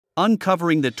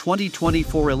Uncovering the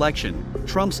 2024 election,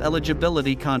 Trump's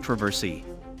eligibility controversy.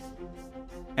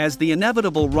 As the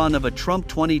inevitable run of a Trump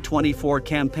 2024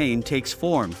 campaign takes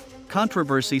form,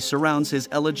 controversy surrounds his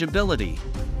eligibility.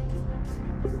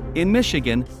 In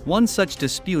Michigan, one such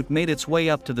dispute made its way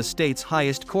up to the state's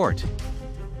highest court.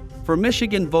 For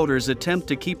Michigan voters' attempt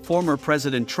to keep former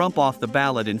President Trump off the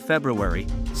ballot in February,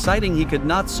 citing he could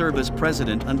not serve as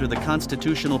president under the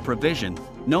constitutional provision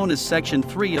known as Section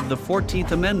 3 of the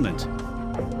 14th Amendment.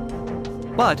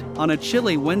 But, on a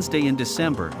chilly Wednesday in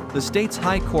December, the state's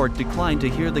high court declined to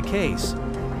hear the case.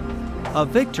 A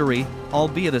victory,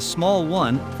 albeit a small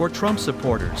one, for Trump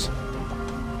supporters.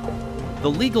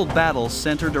 The legal battle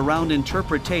centered around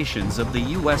interpretations of the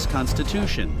U.S.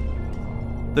 Constitution.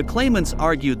 The claimants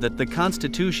argued that the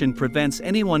Constitution prevents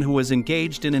anyone who was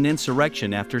engaged in an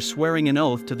insurrection after swearing an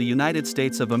oath to the United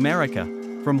States of America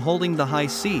from holding the high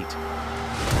seat.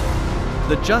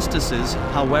 The justices,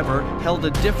 however, held a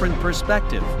different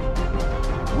perspective.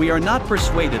 "We are not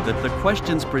persuaded that the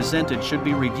questions presented should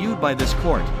be reviewed by this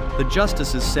court," the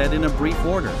justices said in a brief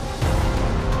order.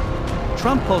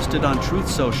 Trump posted on Truth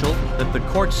Social that the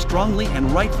court strongly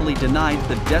and rightfully denied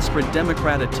the desperate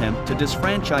Democrat attempt to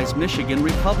disfranchise Michigan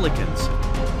Republicans.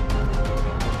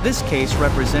 This case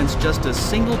represents just a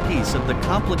single piece of the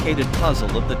complicated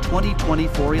puzzle of the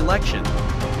 2024 election.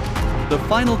 The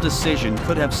final decision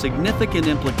could have significant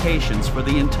implications for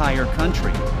the entire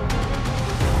country.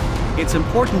 It's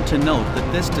important to note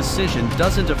that this decision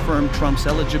doesn't affirm Trump's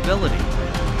eligibility.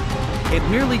 It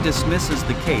merely dismisses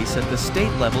the case at the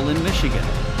state level in Michigan.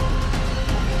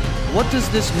 What does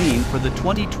this mean for the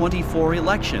 2024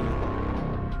 election?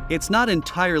 It's not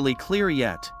entirely clear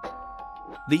yet.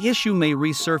 The issue may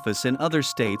resurface in other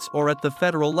states or at the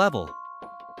federal level.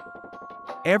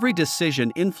 Every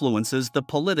decision influences the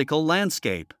political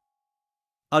landscape.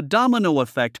 A domino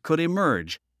effect could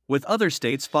emerge, with other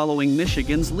states following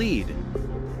Michigan's lead.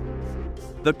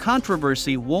 The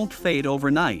controversy won't fade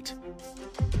overnight.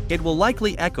 It will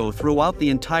likely echo throughout the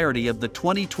entirety of the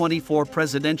 2024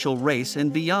 presidential race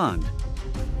and beyond.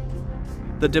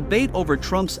 The debate over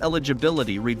Trump's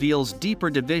eligibility reveals deeper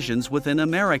divisions within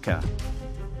America.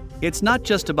 It's not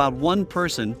just about one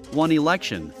person, one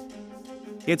election.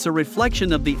 It's a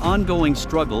reflection of the ongoing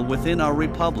struggle within our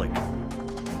republic.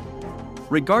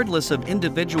 Regardless of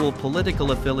individual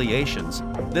political affiliations,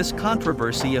 this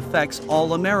controversy affects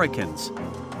all Americans.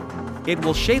 It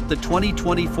will shape the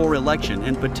 2024 election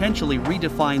and potentially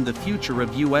redefine the future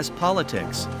of U.S.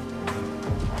 politics.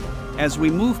 As we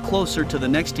move closer to the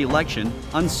next election,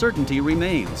 uncertainty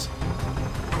remains.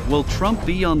 Will Trump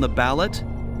be on the ballot?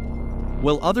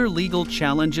 Will other legal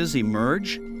challenges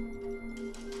emerge?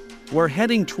 We're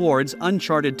heading towards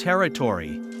uncharted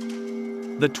territory.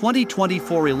 The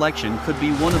 2024 election could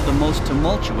be one of the most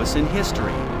tumultuous in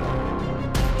history.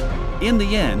 In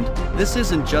the end, this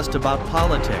isn't just about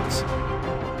politics.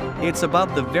 It's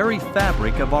about the very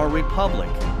fabric of our republic.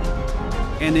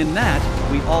 And in that,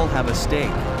 we all have a stake.